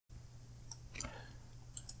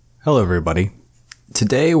Hello everybody.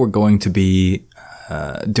 Today we're going to be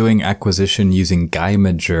doing acquisition using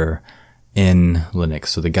Guymager in Linux.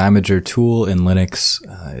 So the Guymager tool in Linux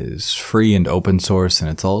is free and open source,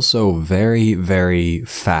 and it's also very, very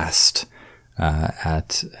fast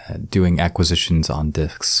at doing acquisitions on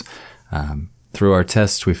disks. Through our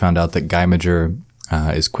tests, we found out that Guymager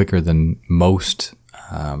is quicker than most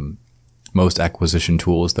acquisition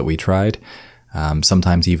tools that we tried.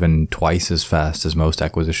 Sometimes even twice as fast as most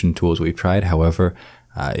acquisition tools we've tried. However,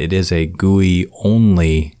 it is a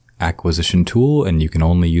GUI-only acquisition tool, and you can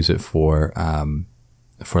only use it for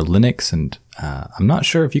Linux. And I'm not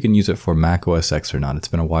sure if you can use it for Mac OS X or not. It's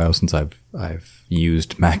been a while since I've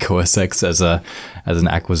used Mac OS X as an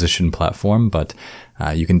acquisition platform, but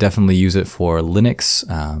you can definitely use it for Linux,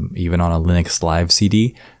 even on a Linux Live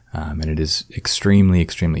CD, and it is extremely,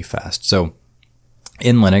 extremely fast. So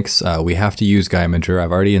in Linux, we have to use Guymager.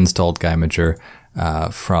 I've already installed Guymager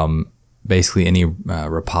from basically any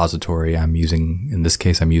repository I'm using. In this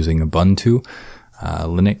case, I'm using Ubuntu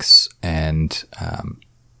Linux. And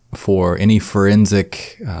for any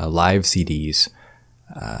forensic live CDs,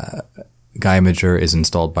 Guymager is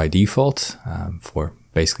installed by default for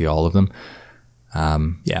basically all of them.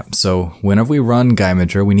 So whenever we run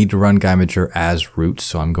Guymager, we need to run Guymager as root.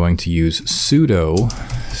 So I'm going to use sudo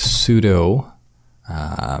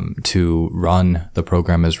to run the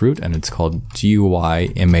program as root, and it's called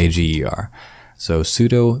Guymager. So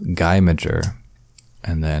sudo Guymager,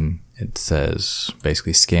 and then it says,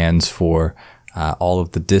 basically scans for all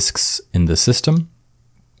of the disks in the system.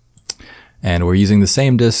 And we're using the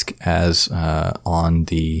same disk as on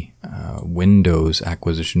the Windows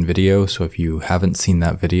acquisition video. So if you haven't seen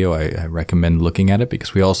that video, I recommend looking at it,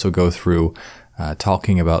 because we also go through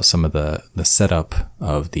talking about some of the setup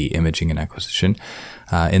of the imaging and acquisition.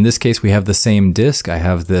 In this case, we have the same disk. I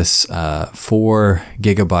have this 4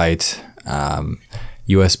 gigabyte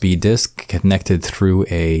USB disk connected through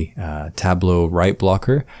a Tableau write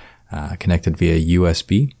blocker, connected via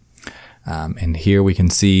USB. And here we can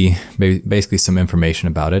see basically some information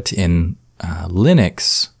about it. In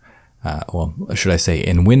Linux, well, should I say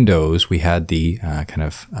in Windows, we had the kind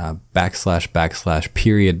of /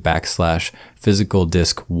 physical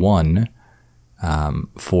disk 1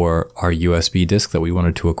 for our USB disk that we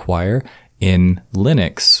wanted to acquire. In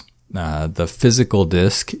Linux, the physical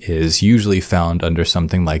disk is usually found under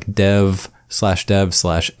something like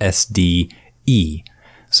dev/dev/SDE.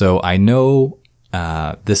 So I know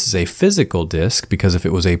this is a physical disk because if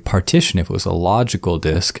it was a partition, if it was a logical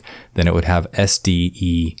disk, then it would have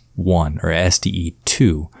SDE1 or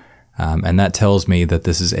SDE2. And that tells me that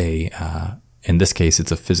this is in this case,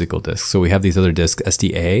 it's a physical disk. So we have these other disks,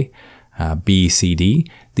 SDA, B, C, D.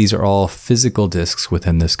 These are all physical disks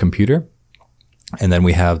within this computer. And then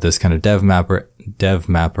we have this kind of dev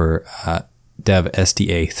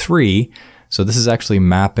SDA3. So this is actually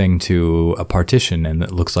mapping to a partition, and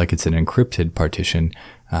it looks like it's an encrypted partition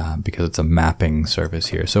because it's a mapping service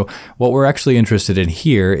here. So what we're actually interested in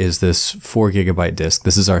here is this 4 gigabyte disk.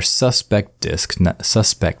 This is our suspect disk,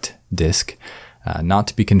 not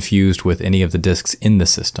to be confused with any of the disks in the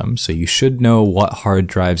system. So you should know what hard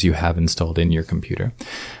drives you have installed in your computer.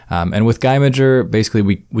 And with Guymager, basically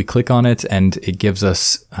we click on it and it gives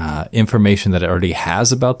us information that it already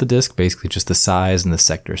has about the disk, basically just the size and the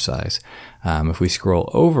sector size. If we scroll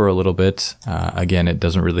over a little bit, again, it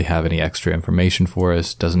doesn't really have any extra information for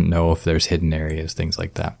us, doesn't know if there's hidden areas, things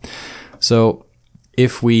like that. So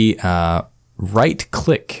if we right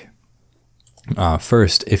click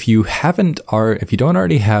first, if you don't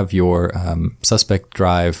already have your suspect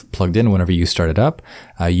drive plugged in whenever you start it up,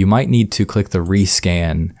 you might need to click the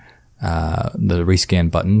rescan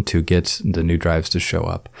button to get the new drives to show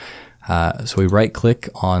up. So we right click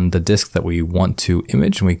on the disk that we want to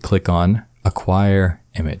image, and we click on acquire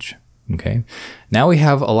image. Okay. Now we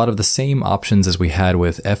have a lot of the same options as we had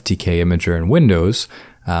with FTK Imager in Windows.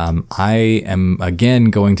 I am again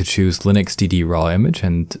going to choose Linux DD raw image,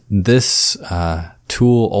 and this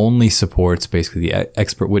tool only supports basically the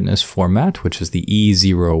expert witness format, which is the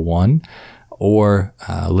E01, or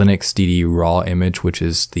Linux DD raw image, which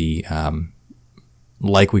is the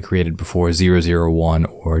like we created before, 001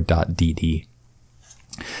 or .dd.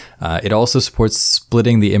 It also supports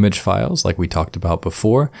splitting the image files like we talked about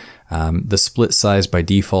before. The split size by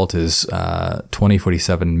default is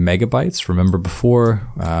 2047 megabytes. Remember before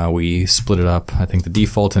we split it up, I think the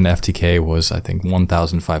default in FTK was, I think,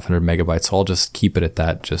 1500 megabytes. So I'll just keep it at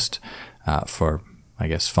that just for, I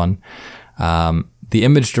guess, fun. The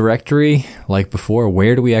image directory, like before,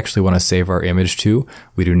 where do we actually want to save our image to?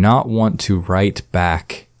 We do not want to write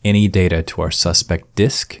back any data to our suspect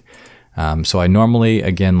disk. So I normally,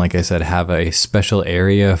 again, like I said, have a special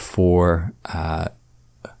area for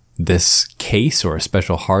this case, or a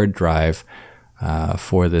special hard drive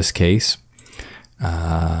for this case.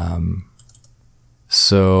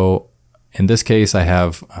 So in this case, I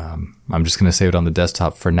have, I'm just going to save it on the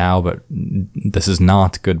desktop for now, but this is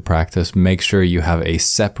not good practice. Make sure you have a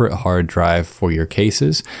separate hard drive for your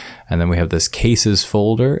cases. And then we have this cases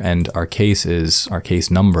folder, and our case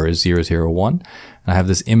number is 001. And I have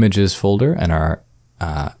this images folder, and our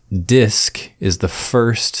disk is the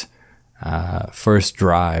first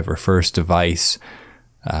drive or first device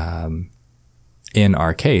in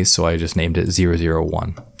our case. So I just named it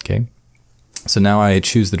 001. Okay. So now I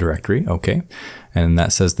choose the directory, okay, and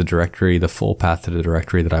that says the directory, the full path to the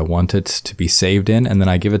directory that I want it to be saved in, and then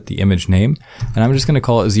I give it the image name, and I'm just going to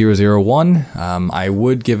call it 001. I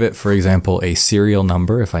would give it, for example, a serial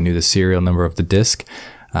number if I knew the serial number of the disk.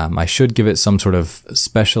 I should give it some sort of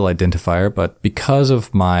special identifier, but because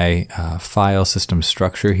of my file system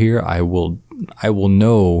structure here, I will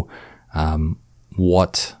know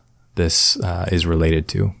what this is related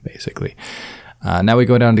to, basically. Now we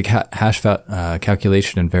go down to hash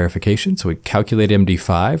calculation and verification. So we calculate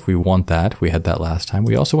MD5. We want that. We had that last time.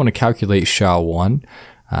 We also want to calculate SHA-1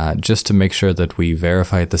 just to make sure that we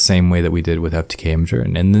verify it the same way that we did with Guymager.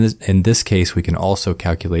 And in this case, we can also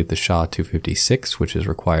calculate the SHA-256, which is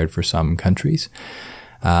required for some countries.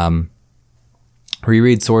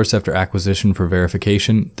 Reread source after acquisition for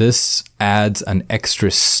verification. This adds an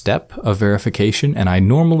extra step of verification, and I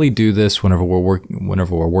normally do this whenever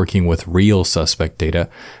we're working with real suspect data.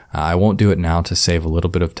 I won't do it now to save a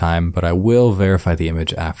little bit of time, but I will verify the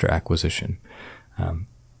image after acquisition.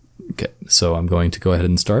 Okay, so I'm going to go ahead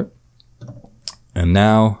and start. And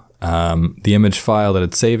now the image file that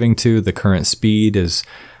it's saving to, the current speed is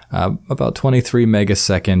about 23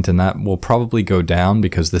 megasecond, and that will probably go down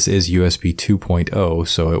because this is USB 2.0.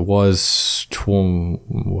 So it was,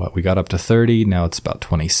 we got up to 30, now it's about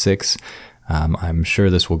 26. I'm sure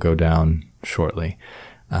this will go down shortly.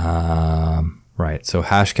 Right, so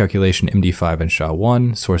hash calculation, MD5 and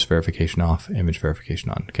SHA-1, source verification off, image verification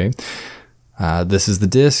on, okay. This is the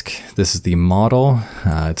disk, this is the model,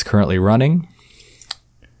 it's currently running,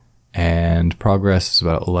 and progress is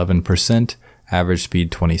about 11%. Average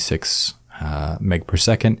speed 26 meg per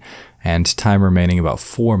second, and time remaining about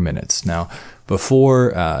 4 minutes. Now,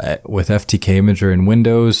 before with Guymager in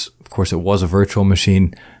Windows, of course, it was a virtual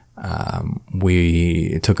machine.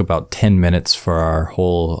 It took about 10 minutes for our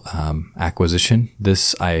whole acquisition.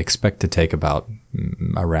 This I expect to take about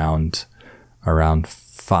around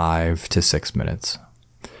 5 to 6 minutes.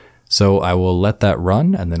 So I will let that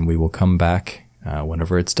run, and then we will come back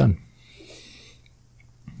whenever it's done.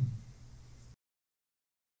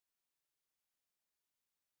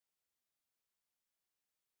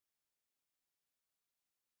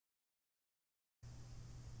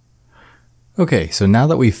 Okay, so now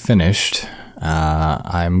that we've finished,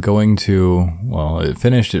 I'm going to, well, it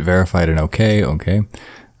finished, it verified, and okay.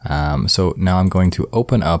 So now I'm going to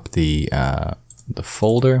open up the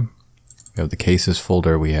folder. We have the cases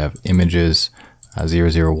folder, we have images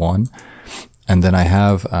 001, and then I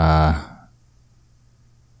have,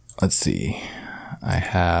 let's see, I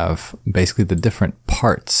have basically the different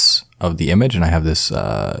parts of the image, and I have this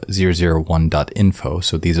 001.info,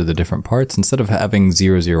 so these are the different parts. Instead of having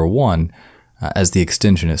 001, as the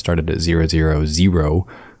extension, it started at 000 to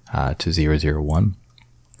 001.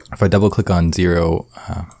 If I double click on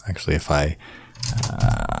actually if I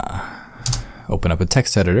open up a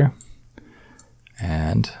text editor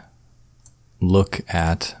and look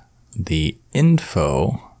at the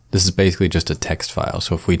info, this is basically just a text file.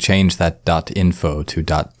 So if we change that .info to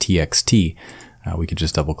 .txt, we could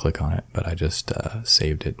just double click on it, but I just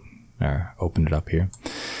saved it or opened it up here.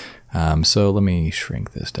 So let me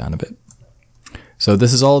shrink this down a bit. So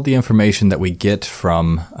this is all the information that we get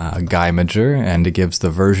from Guymager, and it gives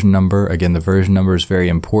the version number. Again, the version number is very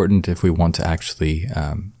important if we want to actually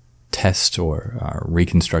test or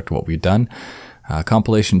reconstruct what we've done.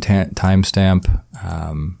 Compilation timestamp,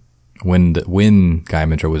 when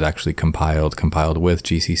Guymager was actually compiled with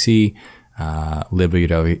GCC,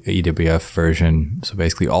 libewf version. So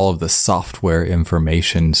basically all of the software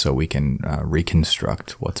information so we can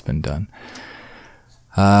reconstruct what's been done.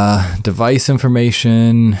 Device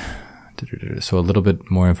information, so a little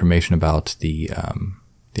bit more information about the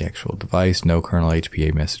actual device, no kernel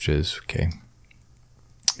HPA messages, okay.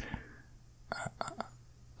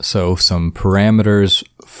 So some parameters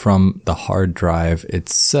from the hard drive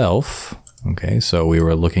itself, okay, so we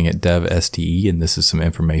were looking at dev SDE, and this is some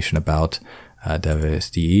information about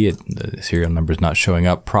dev.sde, the serial number is not showing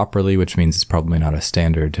up properly, which means it's probably not a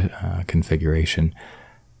standard configuration.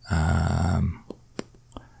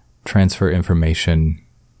 Transfer information,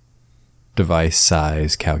 device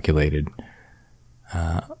size calculated.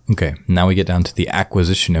 Okay, now we get down to the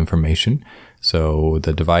acquisition information. So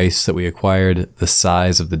the device that we acquired, the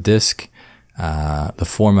size of the disk, the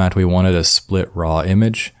format we wanted, a split raw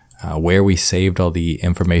image, where we saved all the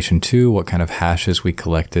information to, what kind of hashes we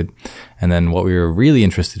collected, and then what we were really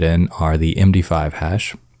interested in are the MD5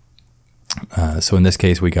 hash. So in this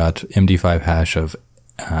case, we got MD5 hash of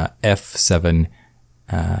F7A79,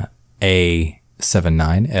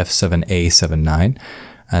 F7A79,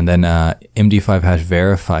 and then MD5 hash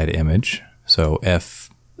verified image, so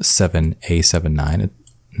F7A79.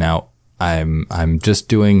 Now, I'm just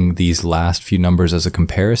doing these last few numbers as a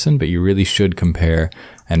comparison, but you really should compare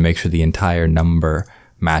and make sure the entire number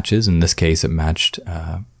matches. In this case, it matched,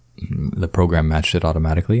 the program matched it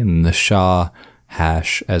automatically, and the SHA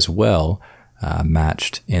hash as well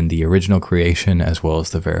matched in the original creation as well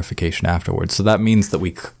as the verification afterwards. So that means that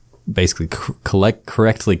we basically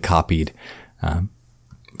correctly copied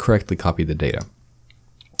the data.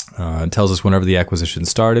 It tells us whenever the acquisition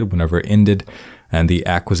started, whenever it ended, and the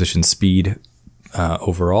acquisition speed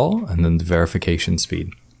overall, and then the verification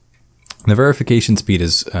speed. The verification speed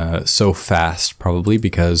is so fast probably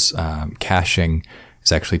because caching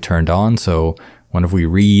is actually turned on. So whenever we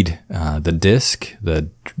read the disk, the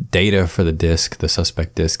data for the disk, the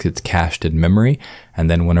suspect disk, it's cached in memory.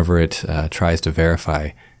 And then whenever it tries to verify,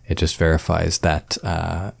 it just verifies that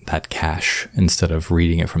that cache instead of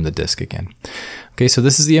reading it from the disk again. Okay, so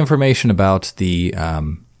this is the information about the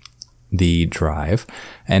drive.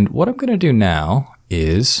 And what I'm going to do now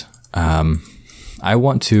is I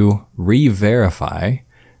want to re-verify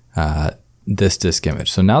this disk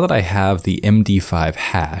image. So now that I have the MD5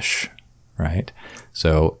 hash, right?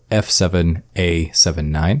 So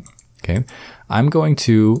F7A79, okay, I'm going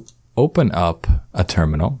to open up a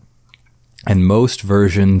terminal. And most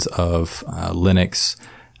versions of Linux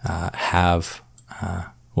have,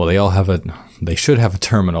 well, they should have a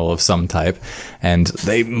terminal of some type, and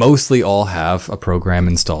they mostly all have a program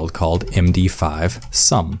installed called MD5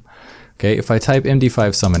 sum. Okay, if I type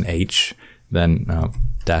MD5 sum in H, then help,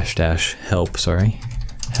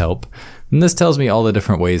 and this tells me all the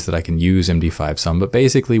different ways that I can use MD5 sum, but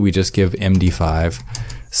basically we just give MD5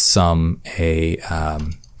 sum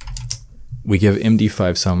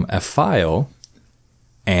a file,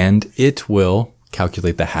 and it will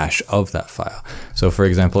calculate the hash of that file. So for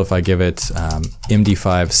example, if I give it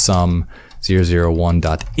MD5 sum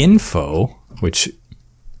 001.info, which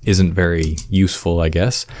isn't very useful, I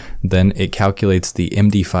guess, then it calculates the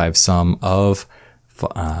MD5 sum of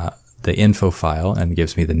the info file and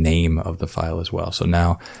gives me the name of the file as well. So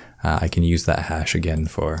now I can use that hash again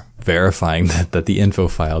for verifying that the info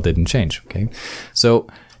file didn't change. Okay, so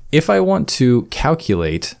if I want to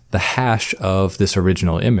calculate the hash of this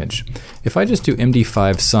original image, if I just do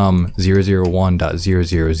MD5 sum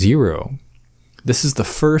 001.000, this is the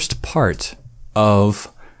first part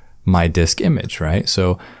of my disk image, right?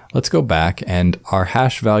 So let's go back, and our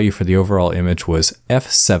hash value for the overall image was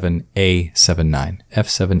F7A79,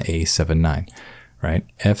 F7A79, right?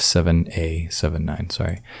 F7A79,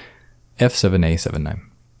 sorry, F7A79.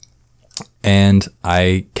 And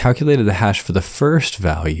I calculated the hash for the first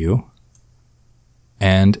value,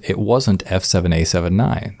 and it wasn't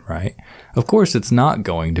F7A79, right? Of course, it's not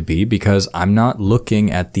going to be, because I'm not looking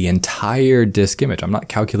at the entire disk image. I'm not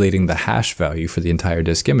calculating the hash value for the entire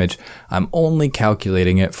disk image. I'm only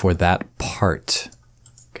calculating it for that part.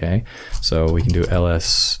 Okay, so we can do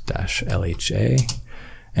ls-lha,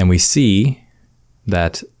 and we see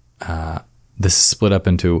that this is split up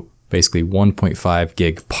into basically 1.5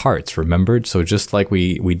 gig parts, remembered? So just like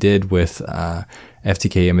we did with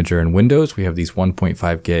FTK Imager and Windows, we have these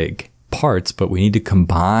 1.5 gig parts, but we need to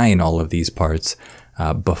combine all of these parts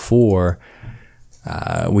before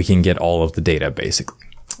we can get all of the data, basically.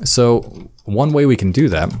 So one way we can do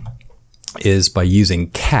that is by using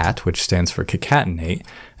cat, which stands for concatenate.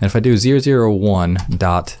 And if I do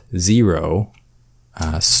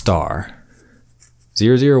 001.0 star,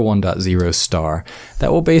 001.0 star,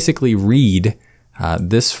 that will basically read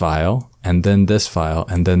this file, and then this file,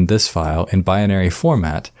 and then this file in binary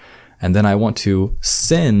format. And then I want to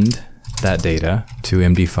send that data to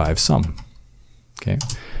MD5 sum. Okay,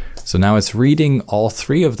 so now it's reading all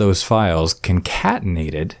three of those files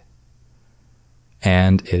concatenated,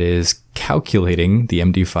 and it is calculating the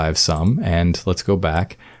MD5 sum. And let's go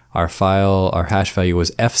back. Our hash value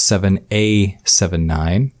was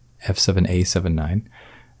F7A79, F7A79.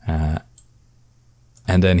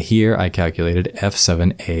 And then here I calculated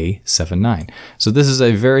F7A79. So this is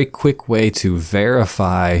a very quick way to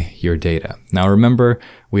verify your data. Now remember,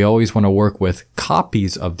 we always want to work with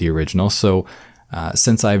copies of the original. So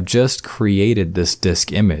since I've just created this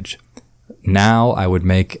disk image, now I would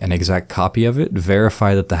make an exact copy of it,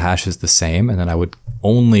 verify that the hash is the same, and then I would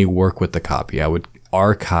only work with the copy. I would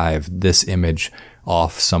archive this image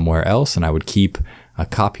off somewhere else, and I would keep a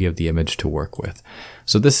copy of the image to work with.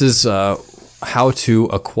 So this is how to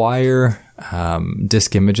acquire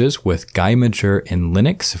disk images with Guymager in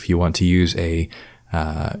Linux if you want to use a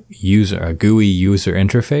GUI user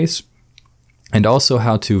interface, and also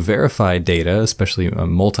how to verify data, especially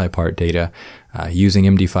multi-part data, using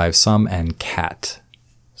MD5 sum and cat.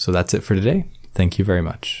 So that's it for today. Thank you very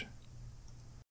much.